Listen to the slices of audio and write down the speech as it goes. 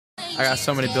I got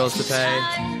so many bills to pay.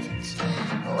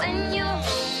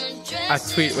 I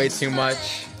tweet way too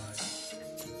much.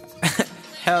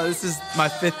 Hell, this is my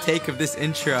 5th take of this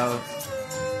intro.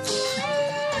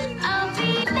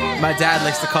 My dad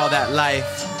likes to call that life,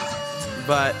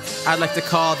 but I'd like to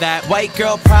call that white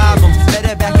girl problems. Met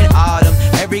her back in autumn.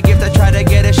 Every gift I try to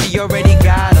get her, she already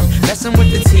got them. Messing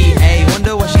with the TA,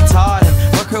 wonder what she taught him.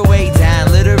 Work her way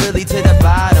down, literally to the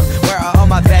bottom. Where are all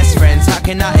my best friends? How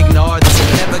can I ignore them?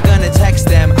 Never gonna text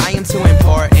them, I am too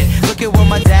important. Look at what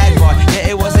my dad bought, yeah,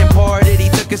 it was imported. He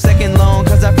took a second loan,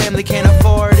 cause our family can't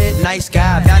afford it. Nice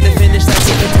guy, bound to finish that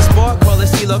ticket to sport. Call her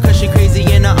CeeLo cause she crazy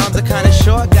and her arms are kinda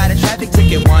short. Got a traffic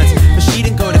ticket once, but she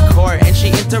didn't go to court. And she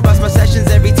interrupts my sessions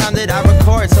every time that I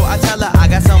record. So I tell her I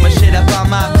got so much shit up on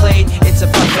my plate, it's a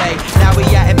buffet. Now we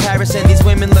out in Paris and these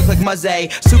women look like Muzzy.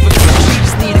 Super cute, she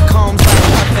just need a comb like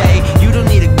a buffet. You don't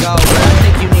need to go, but I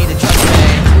think you need to trust me.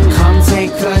 Come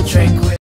take a drink with